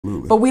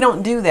But we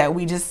don't do that.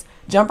 We just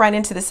jump right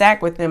into the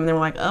sack with them, and they're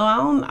like,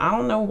 "Oh, I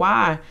don't know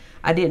why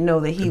I didn't know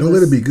that he." Don't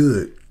let it be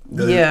good.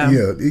 Yeah,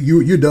 yeah.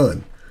 You're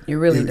done. You're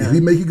really done. If he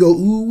make you go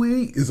ooh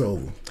wee, it's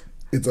over.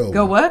 It's over.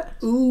 Go what?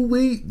 Ooh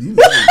wee.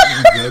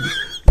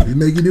 If he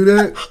make you do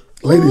that,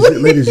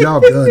 ladies, y'all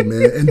done,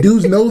 man. And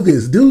dudes know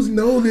this. Dudes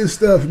know this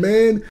stuff,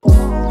 man.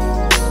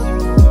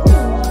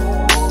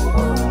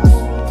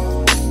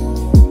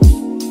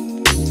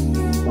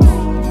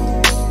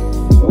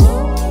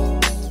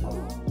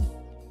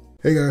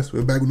 Hey guys,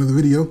 we're back with another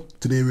video.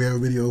 Today we have a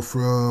video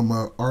from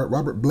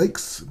Robert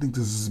Blakes. I think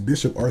this is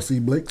Bishop R.C.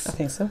 Blakes. I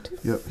think so too.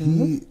 Yep,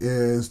 he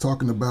is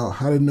talking about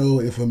how to know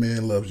if a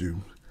man loves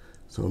you.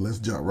 So let's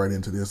jump right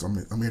into this. I'm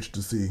interested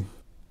to see.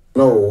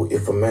 Know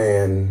if a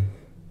man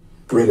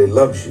really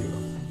loves you.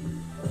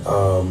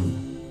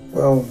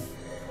 Well,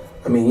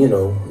 I mean, you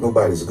know,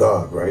 nobody's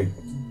God, right?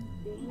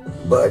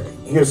 But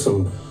here's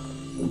some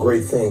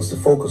great things to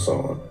focus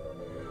on.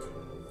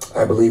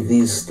 I believe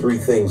these three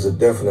things are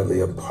definitely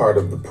a part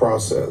of the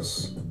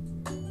process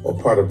or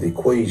part of the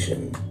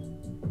equation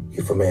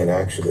if a man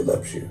actually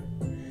loves you.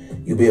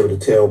 You'll be able to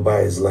tell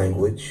by his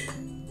language.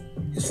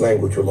 His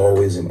language will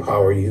always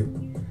empower you,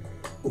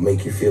 will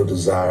make you feel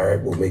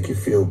desired, will make you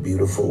feel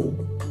beautiful.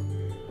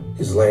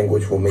 His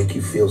language will make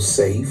you feel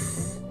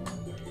safe.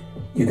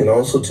 You can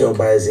also tell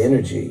by his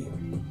energy.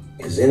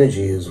 His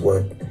energy is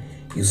what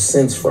you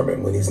sense from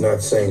him when he's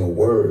not saying a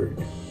word.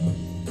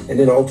 And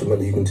then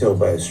ultimately you can tell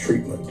by his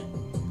treatment.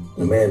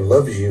 When a man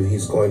loves you,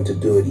 he's going to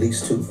do at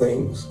least two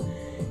things.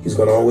 He's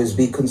going to always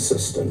be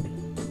consistent,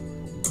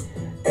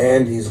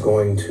 and he's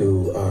going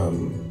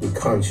to be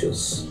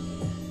conscious,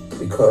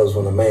 because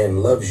when a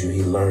man loves you,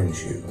 he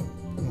learns you.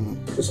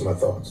 Just my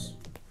thoughts.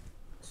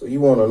 So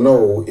you want to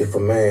know if a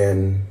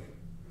man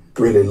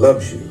really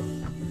loves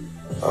you.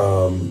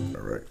 All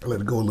right, I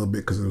let it go a little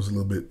bit because it was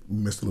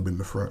missed a little bit in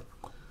the front.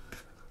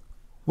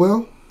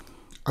 Well,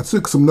 I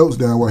took some notes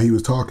down while he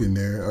was talking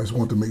there. I just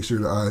wanted to make sure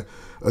that I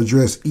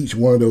address each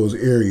one of those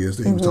areas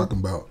that he was talking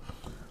about.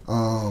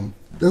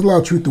 There's a lot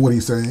of truth to what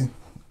he's saying,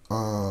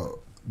 but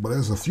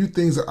there's a few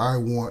things that I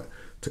want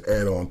to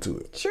add on to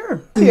it.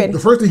 Sure. The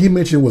first thing he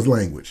mentioned was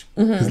language.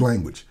 His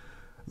language.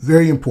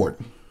 Very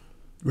important.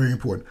 Very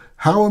important.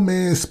 How a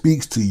man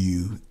speaks to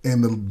you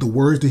and the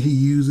words that he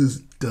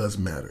uses does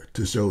matter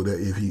to show that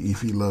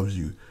if he loves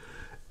you.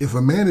 If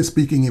a man is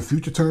speaking in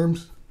future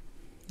terms,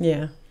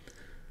 yeah,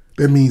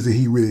 that means that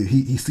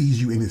he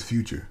sees you in his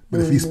future.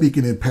 But if he's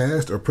speaking in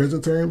past or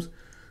present terms,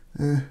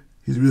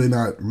 he's really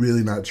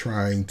not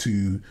trying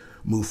to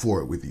move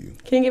forward with you.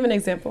 Can you give an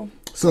example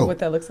of what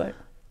that looks like?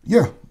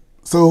 Yeah.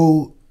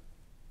 So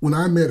when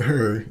I met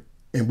her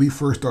and we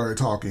first started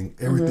talking,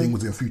 everything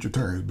was in future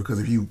terms, because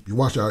if you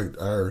watch any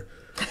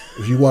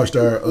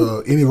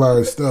of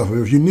our stuff,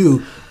 if you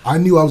knew, I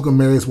knew I was going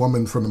to marry this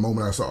woman from the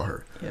moment I saw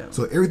her. Yeah.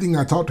 So everything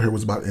I talked to her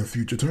was about in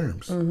future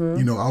terms.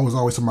 You know, I was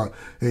always talking about,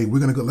 hey,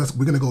 we're gonna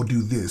go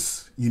do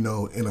this, you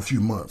know, in a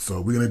few months. So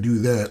we're gonna do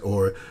that,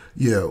 or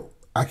yeah,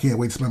 I can't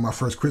wait to spend my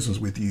first Christmas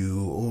with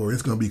you, or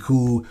it's gonna be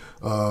cool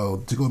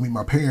to go meet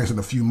my parents in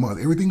a few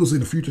months. Everything was in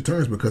the future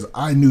terms because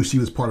I knew she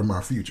was part of my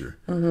future.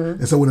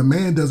 And so when a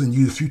man doesn't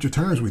use future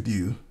terms with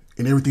you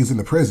and everything's in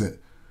the present,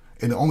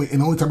 and the only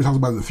time he talks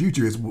about the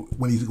future is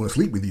when he's going to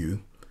sleep with you.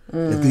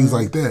 And things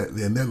like that,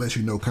 then that lets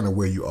you know kind of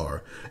where you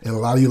are. And a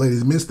lot of you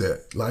ladies miss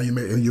that. A lot of you,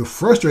 and you're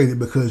frustrated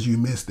because you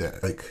missed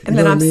that. Like, and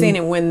then I'm seeing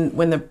it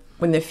when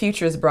the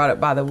future is brought up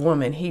by the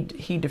woman, he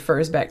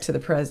defers back to the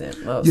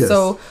present. Well, yes.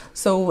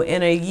 So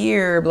in a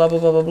year, blah blah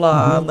blah blah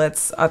blah.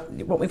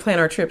 When we plan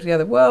our trip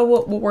together, well,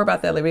 we'll worry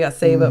about that later. We got to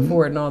save up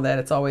for it and all that.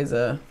 It's always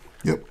a.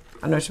 Yep.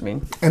 I know what you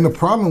mean. And the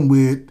problem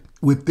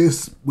with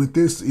this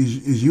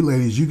is you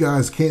ladies, you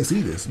guys can't see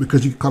this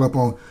because you caught up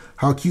on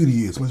how cute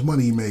he is, how much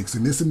money he makes,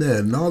 and this and that,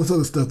 and all this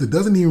other stuff that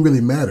doesn't even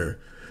really matter.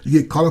 You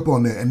get caught up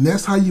on that, and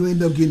that's how you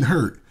end up getting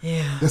hurt.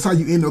 Yeah. That's how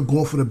you end up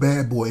going for the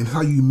bad boy, and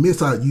how you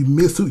miss out. You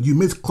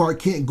miss Clark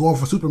Kent going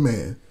for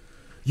Superman.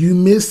 You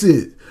miss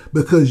it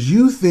because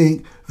you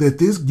think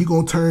that you're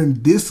gonna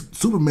turn this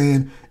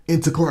Superman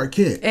into Clark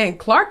Kent. And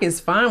Clark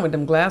is fine with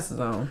them glasses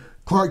on.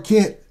 Clark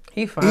Kent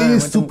is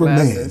with Superman.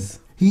 Them glasses.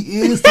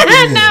 He is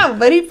Superman. No,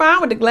 but he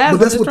fine with the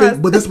glasses.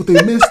 But that's what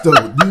they missed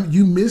though.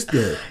 You missed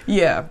that.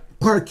 Yeah.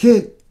 Clark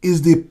Kent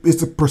is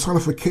the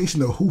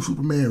personification of who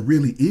Superman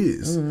really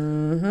is.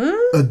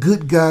 A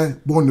good guy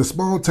born in a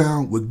small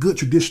town with good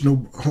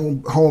traditional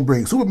home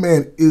bringing.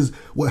 Superman is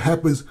what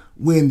happens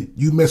when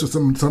you mess with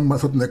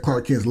something that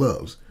Clark Kent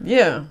loves.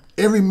 Yeah.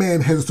 Every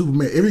man has a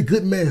Superman. Every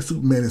good man has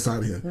Superman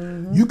inside of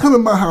him. You come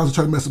in my house and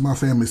try to mess with my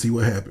family and see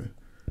what happens.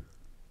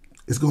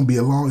 It's gonna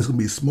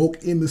be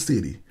smoke in the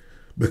city.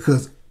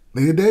 Because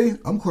later day,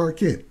 I'm Clark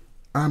Kent.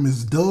 I'm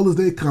as dull as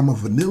they come. I'm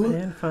vanilla.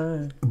 Man,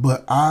 fine.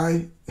 But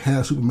I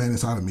have Superman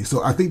inside of me.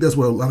 So I think that's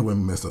where a lot of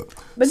women mess up.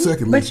 But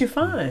you're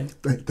fine.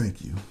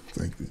 Thank you.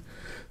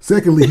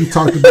 Secondly, he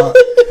talked about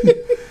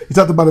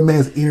a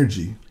man's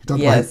energy. He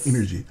talked about his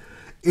energy.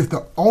 If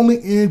the only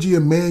energy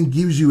a man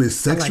gives you is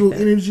sexual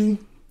energy,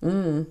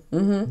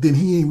 then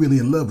he ain't really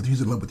in love with you.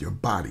 He's in love with your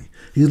body.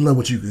 He's in love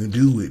with what you can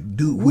do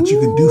what you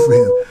can do for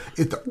him.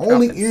 If the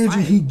only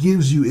energy he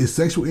gives you is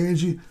sexual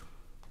energy,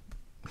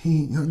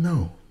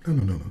 no.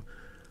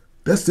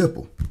 That's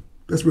simple.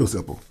 That's real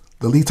simple.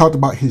 He talked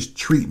about his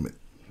treatment.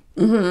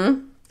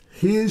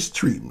 His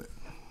treatment.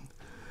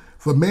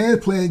 If a man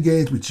playing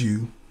games with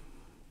you,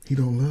 he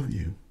don't love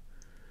you.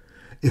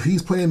 If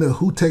he's playing the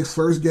who takes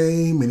first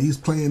game and he's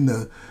playing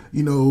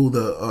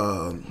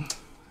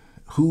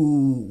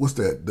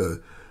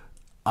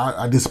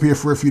I disappear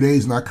for a few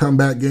days and I come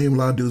back game, a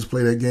lot of dudes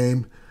play that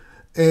game.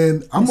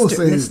 And I'm going to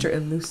say, Mr.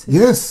 Elusive.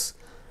 Yes.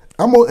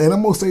 I'm going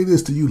to say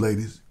this to you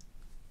ladies.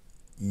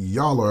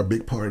 Y'all are a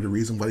big part of the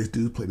reason why these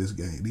dudes play these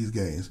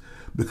games.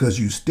 Because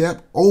you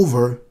step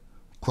over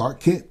Clark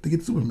Kent to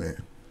get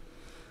Superman.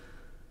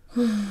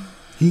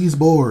 He's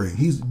boring.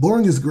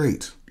 Boring is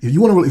great. If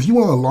you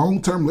want a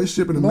long-term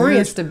relationship in a marriage, boring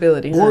is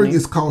stability. Boring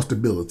is called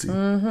stability.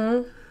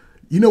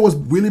 You know what's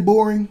really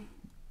boring?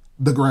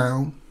 The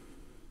ground.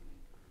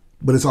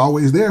 But it's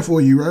always there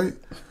for you, right?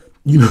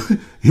 You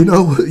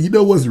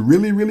know what's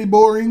really, really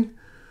boring?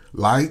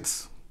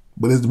 Lights.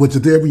 But it's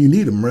there when you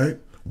need them, right?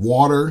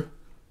 Water.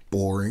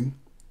 Boring.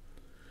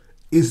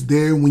 It's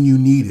there when you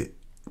need it.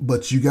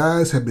 But you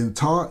guys have been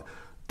taught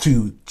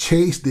to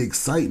chase the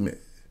excitement.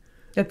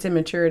 That's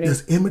immaturity.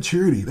 That's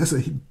immaturity. That's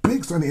a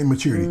big sign of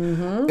immaturity.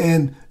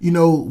 And,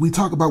 we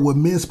talk about what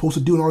men's supposed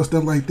to do and all that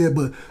stuff like that,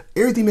 but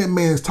everything that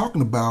man's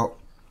talking about,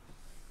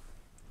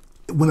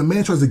 when a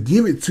man tries to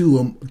give it to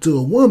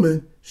a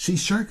woman, she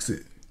shirks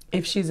it.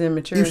 If she's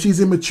immature. If she's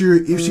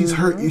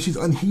hurt, if she's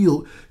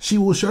unhealed, she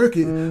will shirk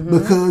it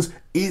because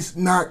it's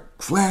not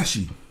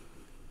flashy.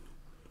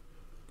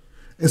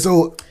 And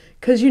so...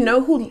 Because you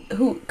know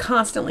who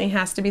constantly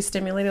has to be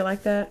stimulated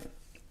like that?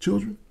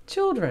 Children.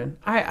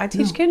 I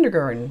teach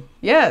kindergarten.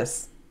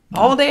 Yes.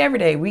 All day, every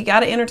day. We got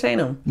to entertain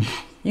them.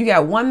 You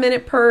got 1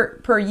 minute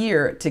per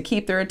year to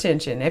keep their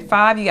attention. At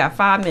 5, you got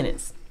 5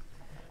 minutes.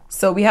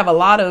 So we have a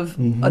lot of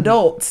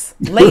adults,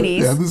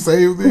 ladies,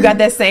 who got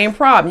that same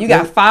problem. You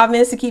got 5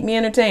 minutes to keep me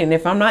entertained.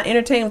 If I'm not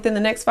entertained within the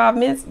next 5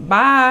 minutes,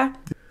 bye.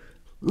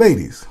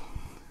 Ladies,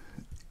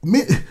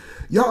 men,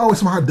 y'all always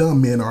talk about how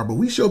dumb men are, but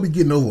we sure be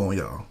getting over on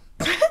y'all.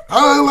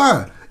 I don't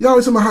lie. Y'all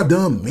always talk about how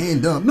dumb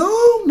men dumb.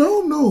 No.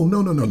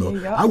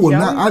 I will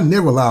not. I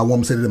never allow a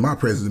woman to say that in my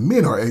presence.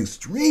 Men are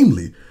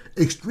extremely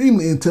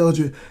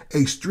intelligent,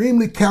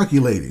 extremely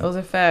calculating. Those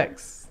are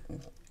facts.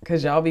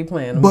 Because y'all be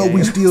playing them But games.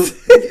 we still,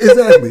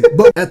 exactly.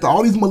 But after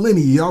all these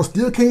millennia, y'all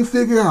still can't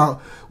figure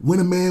out when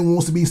a man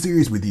wants to be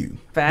serious with you.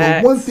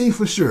 Facts. But one thing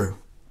for sure,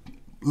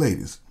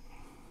 ladies,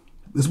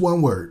 this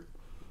one word.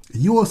 If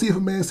you want to see if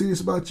a man's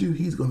serious about you,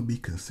 he's going to be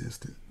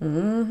consistent.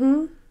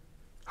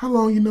 How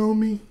long you know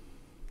me?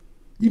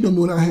 You know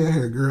me when I had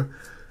hair, girl.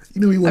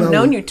 You know me when I've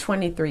known you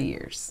 23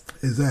 years.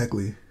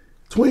 Exactly.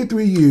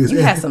 23 years.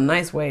 You had some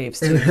nice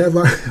waves, too. And have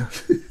I...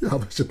 I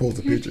should post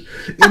a picture.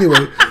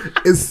 Anyway,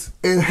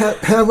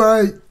 have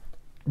I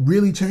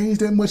really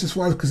changed that much as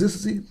far as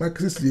consistency? My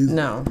consistency is...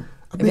 No.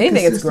 If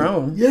anything, it's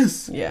grown.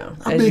 Yes. Yeah.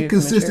 I've been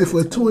consistent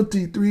for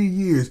 23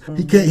 years.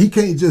 He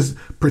can't just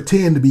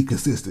pretend to be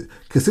consistent.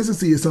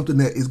 Consistency is something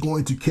that is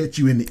going to catch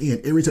you in the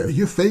end. Every time. If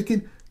you're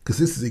faking,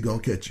 consistency going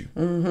to catch you.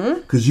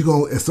 Because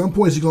at some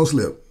point, you're going to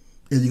slip.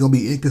 And you're going to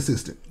be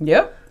inconsistent.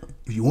 Yep.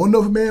 If you want to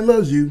know if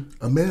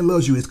a man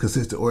loves you is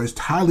consistent, or is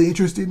highly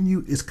interested in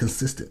you, is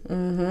consistent.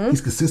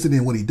 He's consistent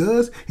in what he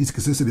does, he's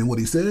consistent in what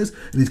he says,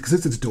 and he's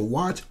consistent to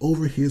watch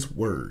over his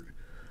word.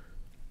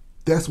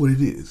 That's what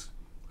it is.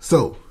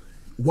 So,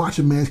 watch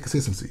a man's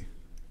consistency,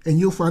 and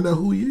you'll find out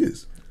who he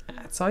is.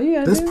 That's all you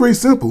got to do. That's pretty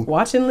simple.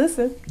 Watch and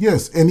listen.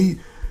 Yes, and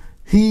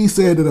he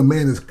said that a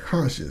man is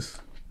conscious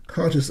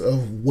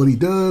of what he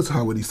does,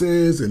 what he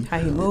says, and how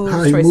he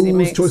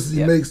moves, choices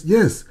he makes.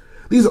 Yes.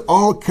 These are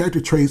all character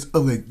traits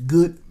of a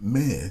good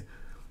man.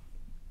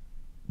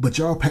 But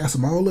y'all pass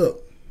them all up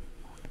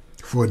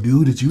for a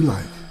dude that you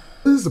like.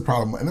 This is the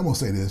problem, and I'm going to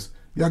say this.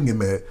 Y'all can get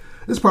mad.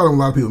 This is a problem a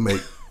lot of people make.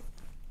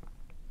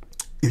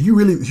 If you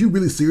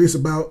really serious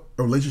about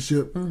a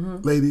relationship,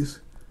 ladies,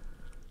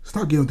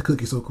 stop giving the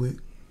cookie so quick.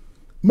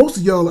 Most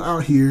of y'all are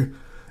out here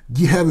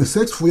having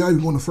sex before y'all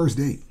even go on the first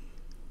date.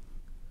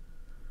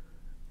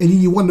 And then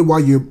you wonder why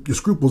your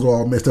scruples are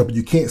all messed up and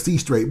you can't see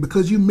straight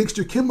because you mixed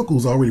your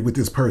chemicals already with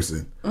this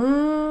person.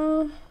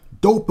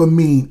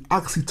 Dopamine,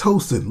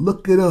 oxytocin,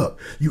 look it up.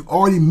 You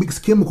already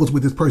mixed chemicals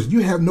with this person. You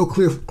have no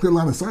clear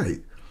line of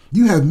sight.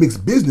 You have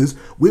mixed business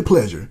with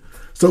pleasure.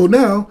 So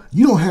now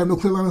you don't have no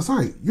clear line of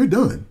sight. You're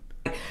done.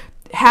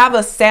 Have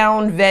a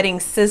sound vetting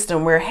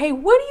system where, hey,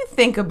 what do you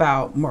think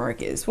about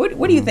Marcus? What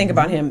do you think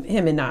about him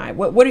and I?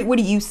 What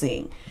are you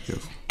seeing?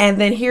 Yes. And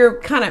then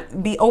kind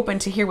of be open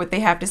to hear what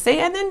they have to say,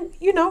 and then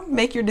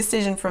make your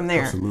decision from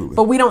there. Absolutely.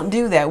 But we don't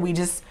do that. We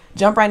just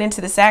jump right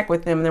into the sack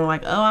with them, and then we're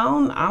like,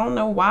 oh, I don't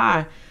know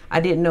why I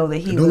didn't know that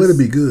he. Don't let it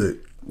be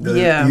good.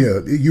 Yeah.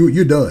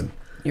 You're done.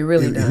 You're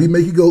really done. If he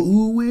make you go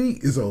ooh wee,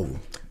 it's over.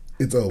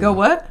 It's over. Go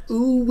what?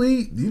 Ooh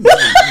wee.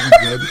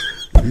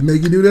 If he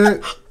make you do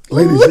that.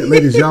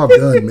 Ladies, y'all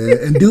done, man.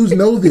 And dudes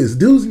know this.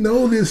 Dudes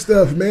know this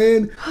stuff,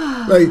 man.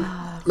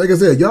 like I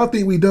said, y'all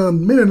think we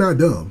dumb. Men are not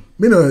dumb.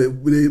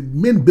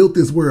 Men built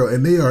this world,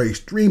 and they are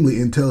extremely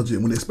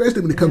intelligent,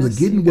 especially when it comes to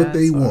getting what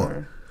they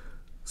want.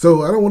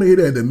 So I don't want to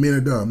hear that men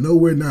are dumb. No,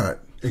 we're not.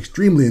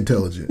 Extremely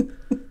intelligent.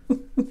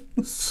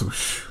 So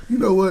you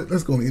know what?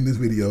 Let's go and end this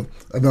video.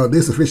 I know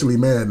this officially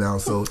mad now.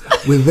 So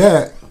with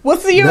that, we'll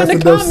see you in the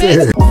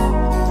comments.